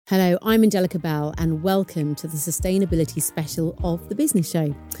Hello, I'm Angelica Bell and welcome to the Sustainability Special of The Business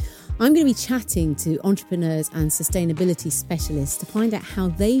Show. I'm going to be chatting to entrepreneurs and sustainability specialists to find out how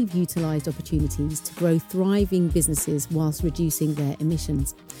they've utilised opportunities to grow thriving businesses whilst reducing their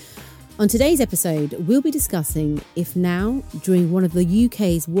emissions. On today's episode, we'll be discussing if now, during one of the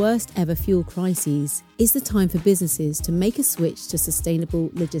UK's worst ever fuel crises, is the time for businesses to make a switch to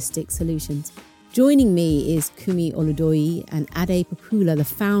sustainable logistics solutions. Joining me is Kumi Oludoyi and Ade Popula, the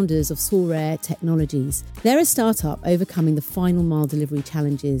founders of Sorare Technologies. They're a startup overcoming the final mile delivery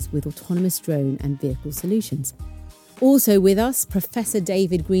challenges with autonomous drone and vehicle solutions. Also with us, Professor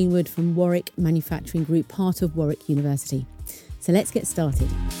David Greenwood from Warwick Manufacturing Group, part of Warwick University. So let's get started.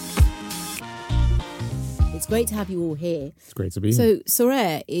 It's great to have you all here. It's great to be here. So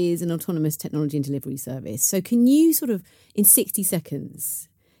Sorare is an autonomous technology and delivery service. So can you sort of, in 60 seconds,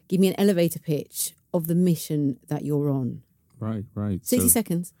 give me an elevator pitch of the mission that you're on? Right. 60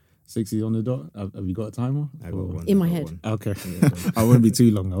 seconds. 60 on the dot. Have you got a timer? I got one. In my head. One. Okay. I won't be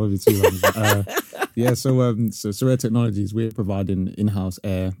too long. So Sorare Technologies, we're providing in-house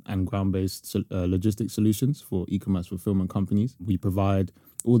air and ground-based logistics solutions for e-commerce fulfillment companies. We provide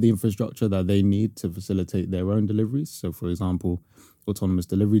all the infrastructure that they need to facilitate their own deliveries. So, for example, autonomous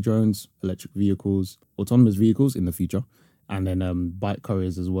delivery drones, electric vehicles, autonomous vehicles in the future, and then bike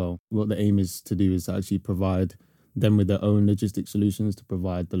couriers as well. What the aim is to do is to actually provide them with their own logistics solutions to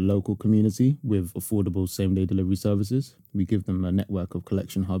provide the local community with affordable same-day delivery services. We give them a network of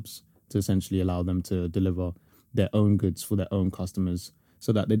collection hubs to essentially allow them to deliver their own goods for their own customers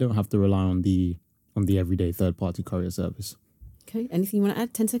so that they don't have to rely on the everyday third-party courier service. Okay, anything you want to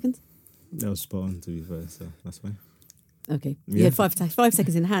add? 10 seconds? That was spot on, to be fair, so that's fine. Okay, Yeah. you had 5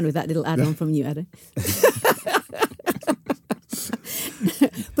 seconds in hand with that little add-on from you, Ade.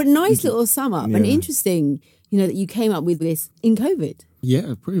 But nice little sum up and interesting, that you came up with this in COVID.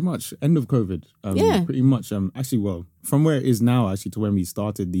 Yeah, pretty much. End of COVID. Pretty much. Actually, well, from where it is now, actually, to when we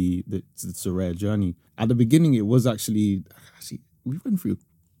started the Sorare journey. At the beginning, it was actually we went through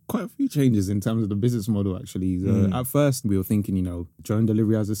quite a few changes in terms of the business model, actually. At first, we were thinking, drone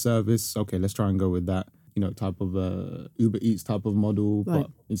delivery as a service. Okay, let's try and go with that, type of Uber Eats type of model. Right.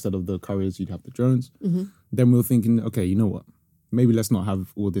 But instead of the couriers, you'd have the drones. Mm-hmm. Then we were thinking, okay, you know what? Maybe let's not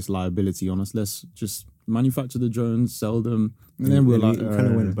have all this liability on us. Let's just manufacture the drones, sell them. And then we're like... kind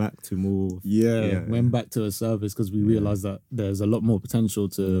of went back to more... Went back to a service because we realised that there's a lot more potential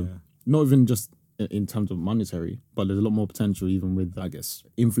to... Not even just in terms of monetary, but there's a lot more potential even with, I guess,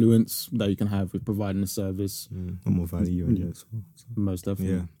 influence that you can have with providing a service. And more value in it as well. So. Most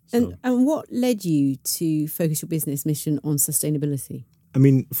definitely. Yeah. So, And what led you to focus your business mission on sustainability? I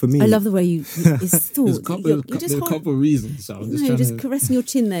mean, for me... I love the way it's thought. there's a couple of reasons. So I'm just you're trying just caressing your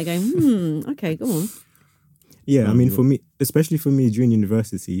chin there going, okay, go on. Yeah, I mean, for me, especially for me during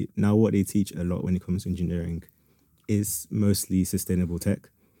university, now what they teach a lot when it comes to engineering is mostly sustainable tech.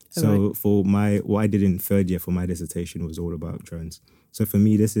 So right. for what I did in third year for my dissertation was all about drones. So for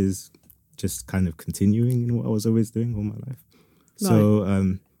me, this is just kind of continuing in what I was always doing all my life.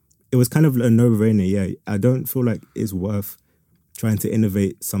 So it was kind of a no-brainer. Yeah, I don't feel like it's worth trying to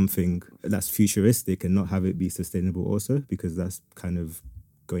innovate something that's futuristic and not have it be sustainable also, because that's kind of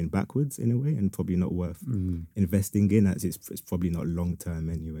going backwards in a way and probably not worth investing in, as it's probably not long-term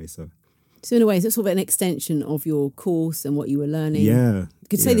anyway. So in a way, it's sort of an extension of your course and what you were learning. Yeah. You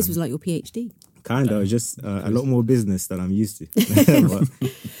could say this was like your PhD. Kind of, just a lot more business than I'm used to.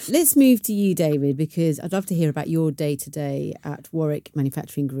 Let's move to you, David, because I'd love to hear about your day-to-day at Warwick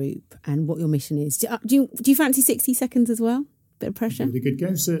Manufacturing Group and what your mission is. Do you fancy 60 seconds as well? Bit of pressure? Give it a good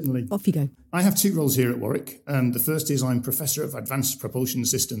go, certainly. Off you go. I have two roles here at Warwick. The first is I'm Professor of Advanced Propulsion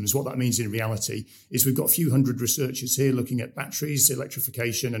Systems. What that means in reality is we've got a few hundred researchers here looking at batteries,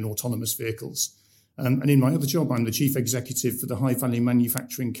 electrification and autonomous vehicles. And in my other job, I'm the Chief Executive for the High Value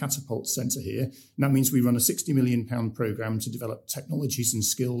Manufacturing Catapult Centre here. And that means we run a £60 million programme to develop technologies and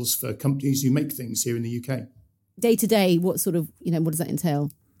skills for companies who make things here in the UK. Day-to-day, what sort of, what does that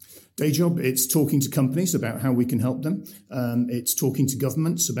entail? Day job, it's talking to companies about how we can help them. It's talking to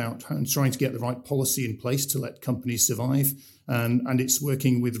governments about trying to get the right policy in place to let companies survive. And it's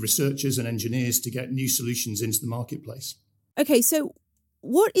working with researchers and engineers to get new solutions into the marketplace. Okay, so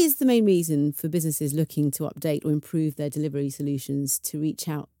what is the main reason for businesses looking to update or improve their delivery solutions to reach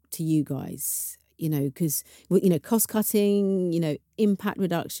out to you guys? Because, cost cutting, impact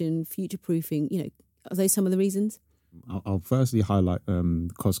reduction, future proofing, are those some of the reasons? I'll firstly highlight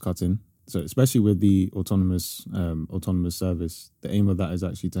cost cutting. So especially with the autonomous service, the aim of that is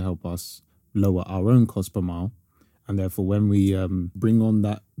actually to help us lower our own cost per mile And therefore, when we bring on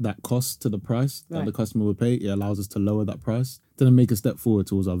that cost to the price that Right. the customer will pay, it allows us to lower that price, to then make a step forward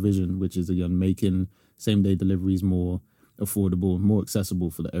towards our vision, which is, again, making same-day deliveries more affordable, more accessible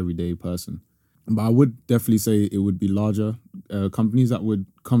for the everyday person. But I would definitely say it would be larger companies that would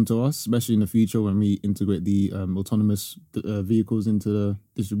come to us, especially in the future when we integrate the autonomous vehicles into the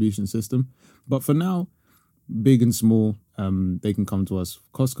distribution system. But for now, big and small, they can come to us for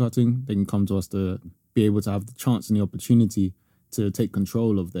cost cutting. They can come to us to be able to have the chance and the opportunity to take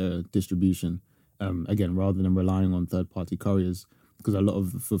control of their distribution, again, rather than relying on third-party couriers, because a lot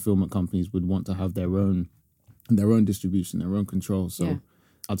of fulfillment companies would want to have their own distribution, their own control. So Yeah.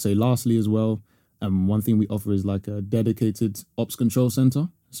 I'd say lastly as well, one thing we offer is like a dedicated ops control center.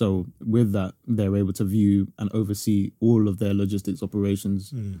 So with that, they're able to view and oversee all of their logistics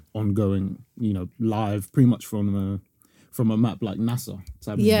operations ongoing, live, pretty much from a map like NASA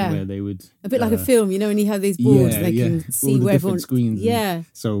type of Yeah. thing, where they would A bit like a film, and you have these boards and they can all see the where different everyone... screens. Yeah.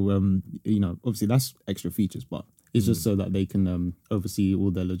 So obviously that's extra features, but it's just so that they can oversee all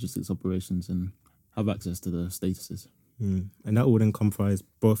their logistics operations and have access to the statuses. And that will then comprise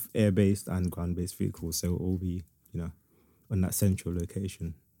both air-based and ground-based vehicles. So it will all be, on that central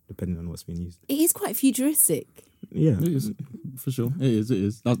location, depending on what's being used. It is quite futuristic. Yeah. It is, for sure. It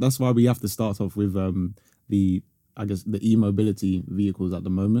is. That's why we have to start off with the e-mobility vehicles at the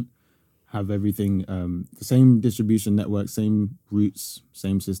moment. Have everything, the same distribution network, same routes,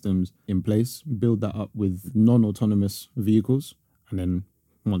 same systems in place. Build that up with non-autonomous vehicles. And then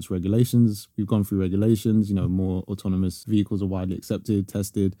once we've gone through regulations, more autonomous vehicles are widely accepted,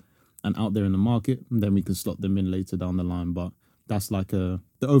 tested, and out there in the market, and then we can slot them in later down the line. But that's like the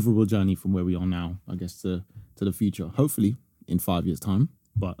overall journey from where we are now, I guess, to the future. Hopefully in 5 years' time,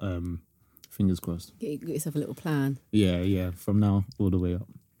 but fingers crossed. Get yourself a little plan. Yeah, from now all the way up.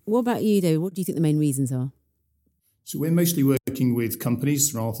 What about you, David? What do you think the main reasons are? So we're mostly working with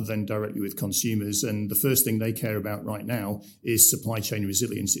companies rather than directly with consumers. And the first thing they care about right now is supply chain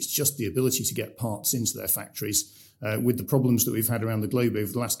resilience. It's just the ability to get parts into their factories. With the problems that we've had around the globe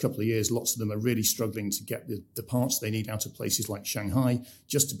over the last couple of years, lots of them are really struggling to get the parts they need out of places like Shanghai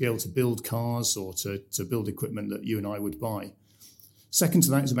just to be able to build cars or to build equipment that you and I would buy. Second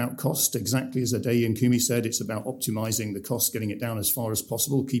to that is about cost. Exactly as Ade and Kumi said, it's about optimizing the cost, getting it down as far as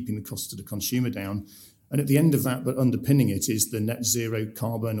possible, keeping the cost to the consumer down. And at the end of that, but underpinning it, is the net zero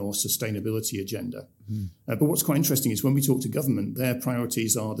carbon or sustainability agenda. But what's quite interesting is when we talk to government, their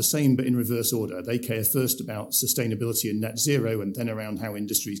priorities are the same, but in reverse order. They care first about sustainability and net zero, and then around how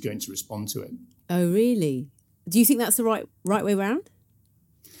industry is going to respond to it. Oh, really? Do you think that's the right way round?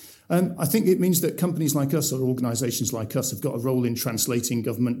 I think it means that companies like us or organisations like us have got a role in translating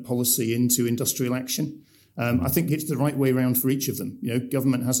government policy into industrial action. I think it's the right way around for each of them.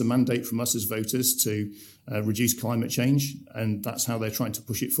 Government has a mandate from us as voters to reduce climate change, and that's how they're trying to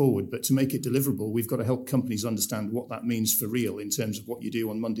push it forward. But to make it deliverable, we've got to help companies understand what that means for real in terms of what you do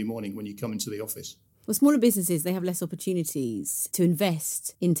on Monday morning when you come into the office. Well, smaller businesses, they have less opportunities to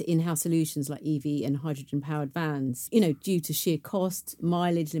invest into in-house solutions like EV and hydrogen-powered vans, due to sheer cost,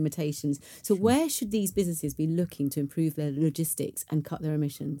 mileage limitations. So where should these businesses be looking to improve their logistics and cut their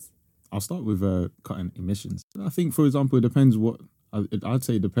emissions? I'll start with cutting emissions. I think, for example, it depends I'd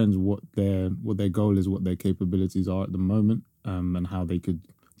say it depends what their goal is, what their capabilities are at the moment, and how they could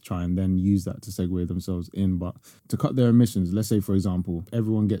try and then use that to segue themselves in. But to cut their emissions, let's say, for example,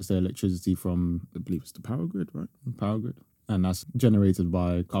 everyone gets their electricity from, I believe it's the power grid, right? Power grid. And that's generated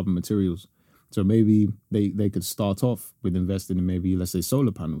by carbon materials. So maybe they could start off with investing in maybe, let's say,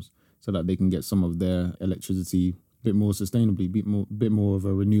 solar panels, so that they can get some of their electricity a bit more sustainably, bit more of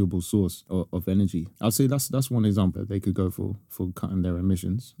a renewable source of energy. I'd say that's one example they could go for cutting their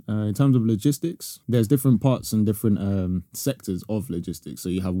emissions. In terms of logistics, there's different parts and different sectors of logistics. So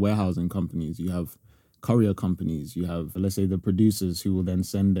you have warehousing companies, you have courier companies, you have, let's say, the producers who will then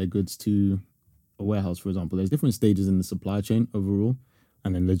send their goods to a warehouse, for example. There's different stages in the supply chain overall,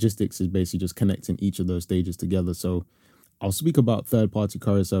 and then logistics is basically just connecting each of those stages together. So I'll speak about third-party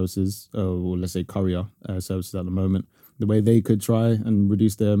courier services, or let's say courier services at the moment. The way they could try and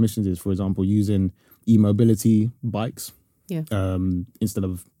reduce their emissions is, for example, using e-mobility bikes instead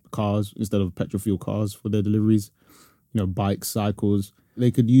of cars, instead of petrol fuel cars for their deliveries. Bikes, cycles.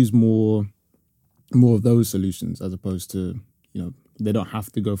 They could use more of those solutions as opposed to, they don't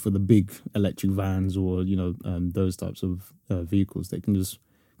have to go for the big electric vans or, those types of vehicles. They can just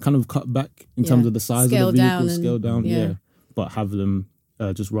kind of cut back in terms of the size of the vehicle, scale down, but have them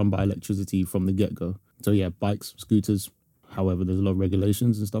just run by electricity from the get-go. So bikes, scooters, however, there's a lot of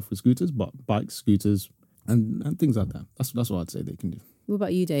regulations and stuff with scooters, but bikes, scooters, and things like that. That's what I'd say they can do. What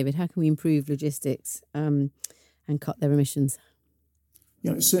about you, David? How can we improve logistics? and cut their emissions?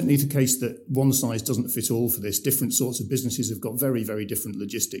 It's certainly the case that one size doesn't fit all for this. Different sorts of businesses have got very, very different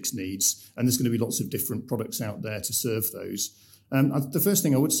logistics needs, and there's going to be lots of different products out there to serve those. The first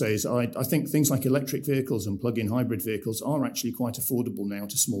thing I would say is I think things like electric vehicles and plug-in hybrid vehicles are actually quite affordable now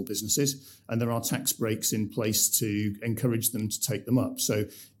to small businesses, and there are tax breaks in place to encourage them to take them up. So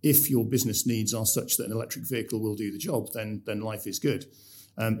if your business needs are such that an electric vehicle will do the job, then life is good.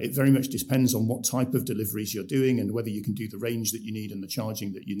 It very much depends on what type of deliveries you're doing and whether you can do the range that you need and the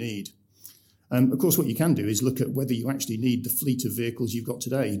charging that you need. Of course, what you can do is look at whether you actually need the fleet of vehicles you've got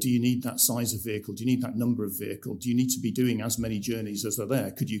today. Do you need that size of vehicle? Do you need that number of vehicle? Do you need to be doing as many journeys as are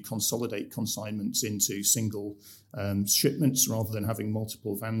there? Could you consolidate consignments into single shipments rather than having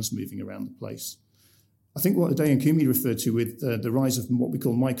multiple vans moving around the place? I think what Ade and Kumi referred to with the rise of what we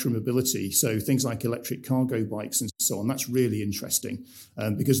call micromobility, so things like electric cargo bikes and so on, that's really interesting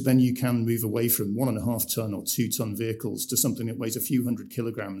because then you can move away from 1.5 ton or 2 ton vehicles to something that weighs a few hundred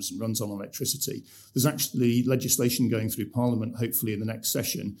kilograms and runs on electricity. There's actually legislation going through Parliament, hopefully in the next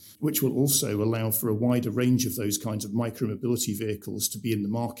session, which will also allow for a wider range of those kinds of micromobility vehicles to be in the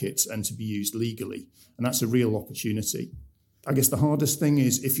market and to be used legally. And that's a real opportunity. I guess the hardest thing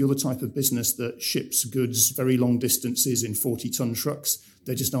is if you're the type of business that ships goods very long distances in 40-ton trucks,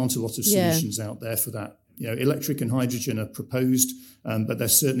 there just aren't a lot of solutions out there for that. Electric and hydrogen are proposed, but they're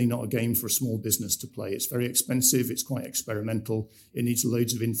certainly not a game for a small business to play. It's very expensive. It's quite experimental. It needs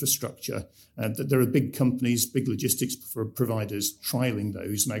loads of infrastructure. There are big companies, big logistics providers trialing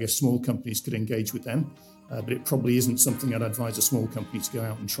those, and I guess small companies could engage with them, but it probably isn't something I'd advise a small company to go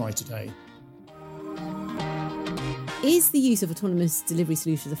out and try today. Is the use of autonomous delivery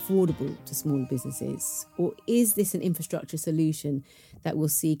solutions affordable to smaller businesses, or is this an infrastructure solution that we'll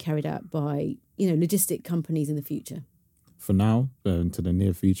see carried out by, logistic companies in the future? For now, to the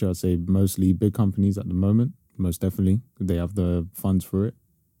near future, I'd say mostly big companies at the moment, most definitely. They have the funds for it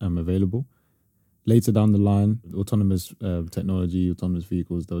available. Later down the line, autonomous technology, autonomous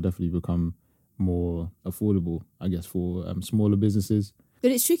vehicles, they'll definitely become more affordable, I guess, for smaller businesses. But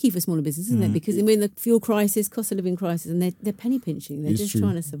it's tricky for smaller businesses, isn't it? Because we're in the fuel crisis, cost of living crisis, and they're penny pinching. They're just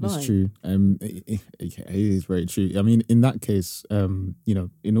trying to survive. It's true. It is very true. I mean, in that case, in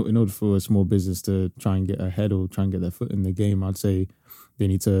order for a small business to try and get ahead or try and get their foot in the game, I'd say they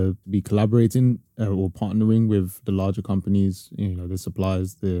need to be collaborating or partnering with the larger companies, the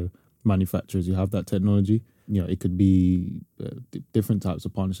suppliers, the manufacturers who have that technology. It could be different types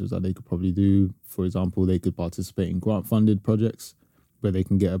of partnerships that they could probably do. For example, they could participate in grant-funded projects where they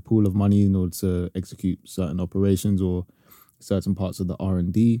can get a pool of money in order to execute certain operations or certain parts of the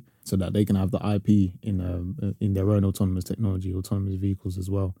R&D so that they can have the IP in their own autonomous technology, autonomous vehicles as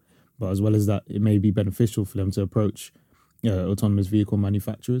well. But as well as that, it may be beneficial for them to approach autonomous vehicle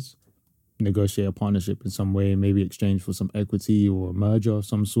manufacturers, negotiate a partnership in some way, maybe exchange for some equity or a merger of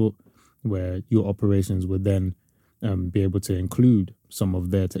some sort, where your operations would then be able to include some of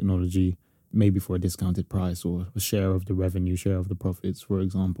their technology, maybe for a discounted price or a share of the revenue, share of the profits, for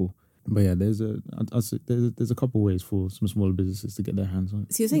example. But yeah, there's a couple of ways for some smaller businesses to get their hands on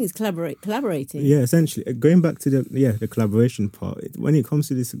it. So you're saying it's collaborating? Yeah, essentially. Going back to the collaboration part, when it comes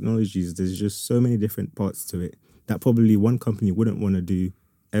to these technologies, there's just so many different parts to it that probably one company wouldn't want to do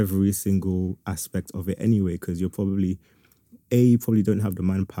every single aspect of it anyway, because you probably don't have the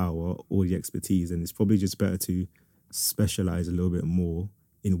manpower or the expertise, and it's probably just better to specialize a little bit more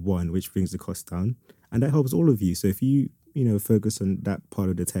in one, which brings the cost down, and that helps all of you. So if you focus on that part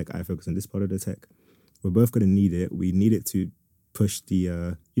of the tech, I focus on this part of the tech, we're both going to need it. We need it to push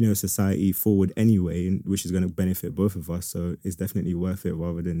the society forward anyway, which is going to benefit both of us. So it's definitely worth it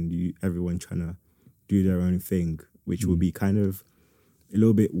rather than everyone trying to do their own thing, which will be kind of a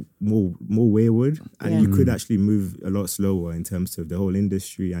little bit more wayward, and you could actually move a lot slower in terms of the whole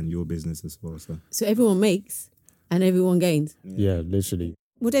industry and your business as well. So everyone makes and everyone gains. Yeah, literally.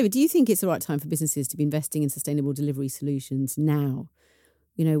 Well, David, do you think it's the right time for businesses to be investing in sustainable delivery solutions now?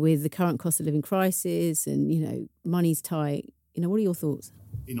 With the current cost of living crisis and, money's tight. What are your thoughts?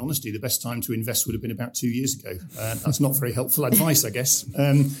 In honesty, the best time to invest would have been about 2 years ago. That's not very helpful advice, I guess.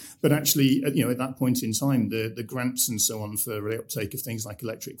 But actually, at that point in time, the grants and so on for the uptake of things like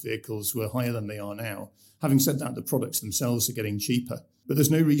electric vehicles were higher than they are now. Having said that, the products themselves are getting cheaper. But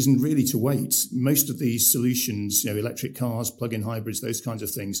there's no reason really to wait. Most of these solutions, electric cars, plug-in hybrids, those kinds of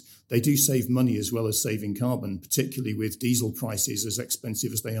things, they do save money as well as saving carbon, particularly with diesel prices as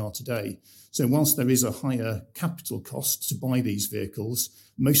expensive as they are today. So whilst there is a higher capital cost to buy these vehicles,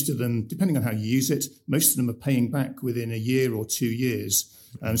 most of them, depending on how you use it, most of them are paying back within a year or 2 years.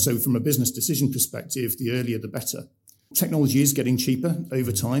 So from a business decision perspective, the earlier the better. Technology is getting cheaper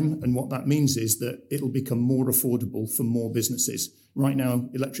over time, and what that means is that it'll become more affordable for more businesses. Right now,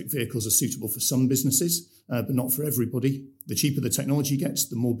 electric vehicles are suitable for some businesses, but not for everybody. The cheaper the technology gets,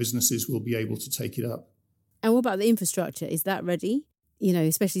 the more businesses will be able to take it up. And what about the infrastructure? Is that ready?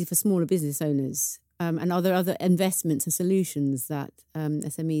 Especially for smaller business owners? And are there other investments and solutions that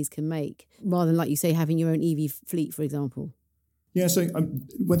SMEs can make, rather than, like you say, having your own EV fleet, for example? Yeah, so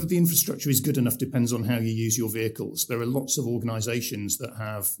whether the infrastructure is good enough depends on how you use your vehicles. There are lots of organisations that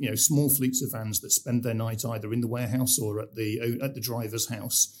have, small fleets of vans that spend their night either in the warehouse or at the driver's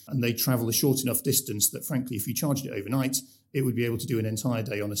house, and they travel a short enough distance that, frankly, if you charged it overnight, it would be able to do an entire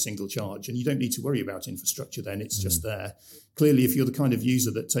day on a single charge, and you don't need to worry about infrastructure then, it's just there. Clearly, if you're the kind of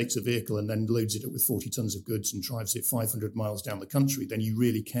user that takes a vehicle and then loads it up with 40 tonnes of goods and drives it 500 miles down the country, then you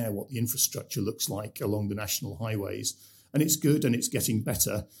really care what the infrastructure looks like along the national highways. And it's good and it's getting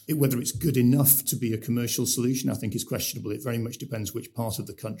better. Whether it's good enough to be a commercial solution, I think is questionable. It very much depends which part of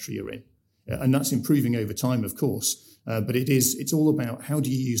the country you're in. And that's improving over time, of course. But it's all about how do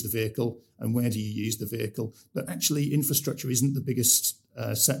you use the vehicle and where do you use the vehicle. But actually, infrastructure isn't the biggest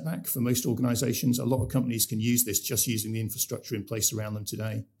setback for most organisations. A lot of companies can use this just using the infrastructure in place around them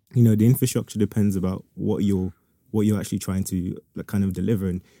today. The infrastructure depends about what you're actually trying to kind of deliver.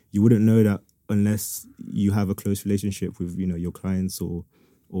 And you wouldn't know that unless you have a close relationship with, your clients or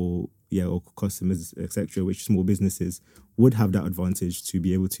customers, etc., which small businesses would have that advantage to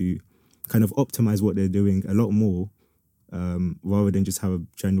be able to kind of optimize what they're doing a lot more, rather than just have a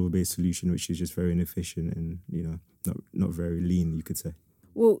general-based solution, which is just very inefficient and, not very lean, you could say.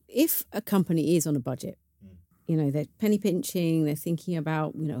 Well, if a company is on a budget, they're penny pinching, they're thinking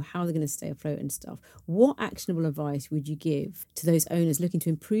about, how they're going to stay afloat and stuff. What actionable advice would you give to those owners looking to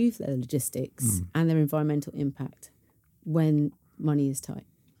improve their logistics and their environmental impact when money is tight?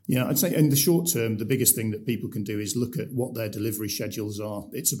 Yeah, I'd say in the short term, the biggest thing that people can do is look at what their delivery schedules are.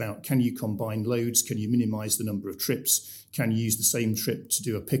 It's about, can you combine loads? Can you minimise the number of trips? Can you use the same trip to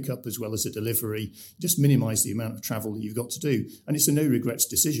do a pickup as well as a delivery? Just minimise the amount of travel that you've got to do. And it's a no regrets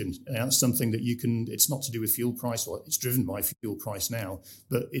decision. That's something that it's not to do with fuel price, or it's driven by fuel price now,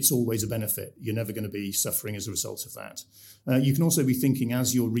 but it's always a benefit. You're never going to be suffering as a result of that. You can also be thinking,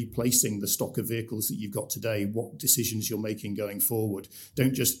 as you're replacing the stock of vehicles that you've got today, what decisions you're making going forward.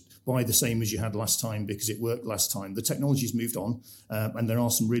 Don't just buy the same as you had last time because it worked last time. The technology's moved on, and there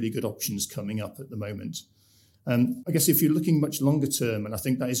are some really good options coming up at the moment. I guess if you're looking much longer term, and I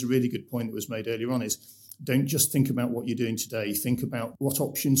think that is a really good point that was made earlier on, is don't just think about what you're doing today. Think about what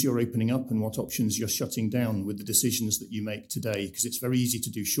options you're opening up and what options you're shutting down with the decisions that you make today, because it's very easy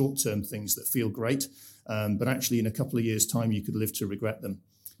to do short-term things that feel great, but actually in a couple of years' time, you could live to regret them.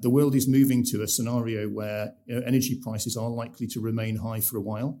 The world is moving to a scenario where energy prices are likely to remain high for a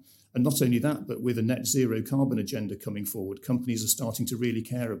while. And not only that, but with a net zero carbon agenda coming forward, companies are starting to really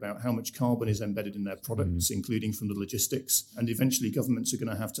care about how much carbon is embedded in their products, including from the logistics. And eventually governments are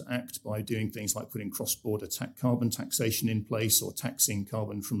going to have to act by doing things like putting cross-border carbon taxation in place or taxing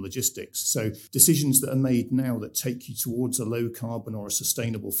carbon from logistics. So decisions that are made now that take you towards a low carbon or a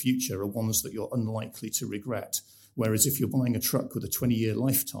sustainable future are ones that you're unlikely to regret. Whereas if you're buying a truck with a 20-year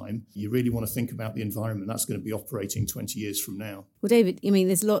lifetime, you really want to think about the environment that's going to be operating 20 years from now. Well, David,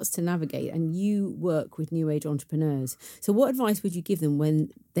 there's lots to navigate, and you work with new age entrepreneurs. So what advice would you give them when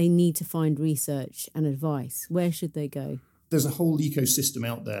they need to find research and advice? Where should they go? There's a whole ecosystem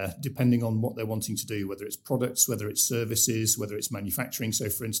out there depending on what they're wanting to do, whether it's products, whether it's services, whether it's manufacturing. So,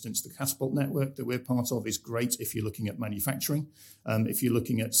 for instance, the Catapult network that we're part of is great if you're looking at manufacturing. If you're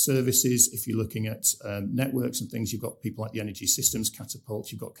looking at services, if you're looking at networks and things, you've got people like the Energy Systems Catapult,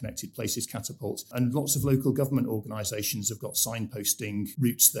 you've got Connected Places Catapult, and lots of local government organisations have got signposting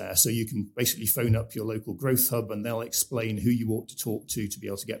routes there. So you can basically phone up your local growth hub and they'll explain who you ought to talk to be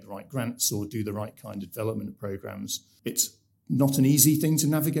able to get the right grants or do the right kind of development programmes. It's not an easy thing to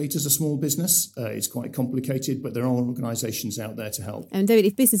navigate as a small business. It's quite complicated, but there are organisations out there to help. And David,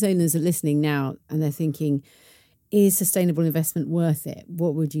 if business owners are listening now and they're thinking, is sustainable investment worth it?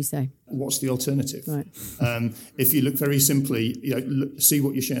 What would you say? What's the alternative? Right. If you look very simply, see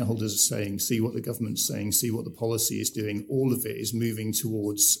what your shareholders are saying, see what the government's saying, see what the policy is doing. All of it is moving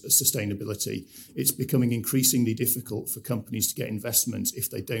towards sustainability. It's becoming increasingly difficult for companies to get investment if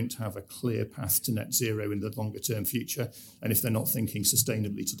they don't have a clear path to net zero in the longer term future, and if they're not thinking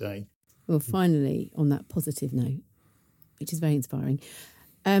sustainably today. Well, finally, on that positive note, which is very inspiring,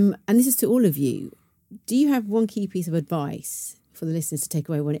 and this is to all of you, do you have one key piece of advice for the listeners to take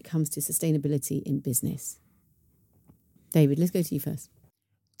away when it comes to sustainability in business? David, let's go to you first.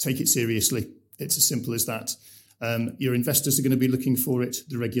 Take it seriously. It's as simple as that. Your investors are going to be looking for it.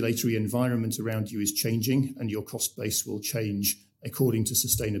 The regulatory environment around you is changing, and your cost base will change according to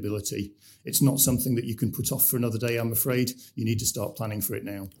sustainability. It's not something that you can put off for another day, I'm afraid. You need to start planning for it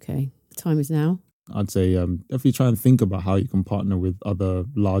now. Okay, the time is now. I'd say definitely try and think about how you can partner with other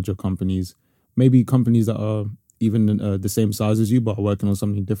larger companies, maybe companies that are even the same size as you but are working on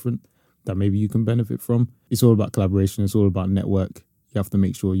something different that maybe you can benefit from. It's all about collaboration. It's all about network. You have to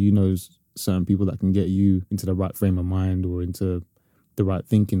make sure you know certain people that can get you into the right frame of mind or into the right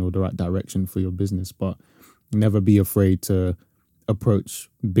thinking or the right direction for your business. But never be afraid to approach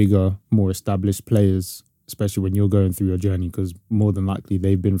bigger, more established players, especially when you're going through your journey, because more than likely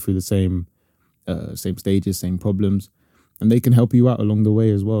they've been through the same stages, same problems, and they can help you out along the way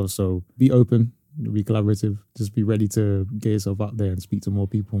as well. So be open, be collaborative, just be ready to get yourself out there and speak to more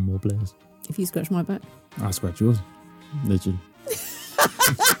people and more players. If you scratch my back, I'll scratch yours, literally.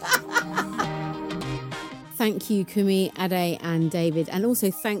 Thank you, Kumi, Ade and David. And also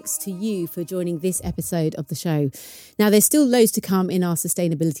thanks to you for joining this episode of the show. Now, there's still loads to come in our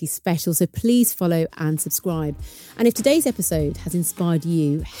sustainability special, so please follow and subscribe. And if today's episode has inspired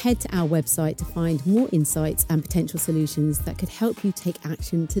you, head to our website to find more insights and potential solutions that could help you take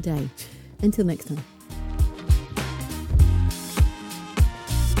action today. Until next time.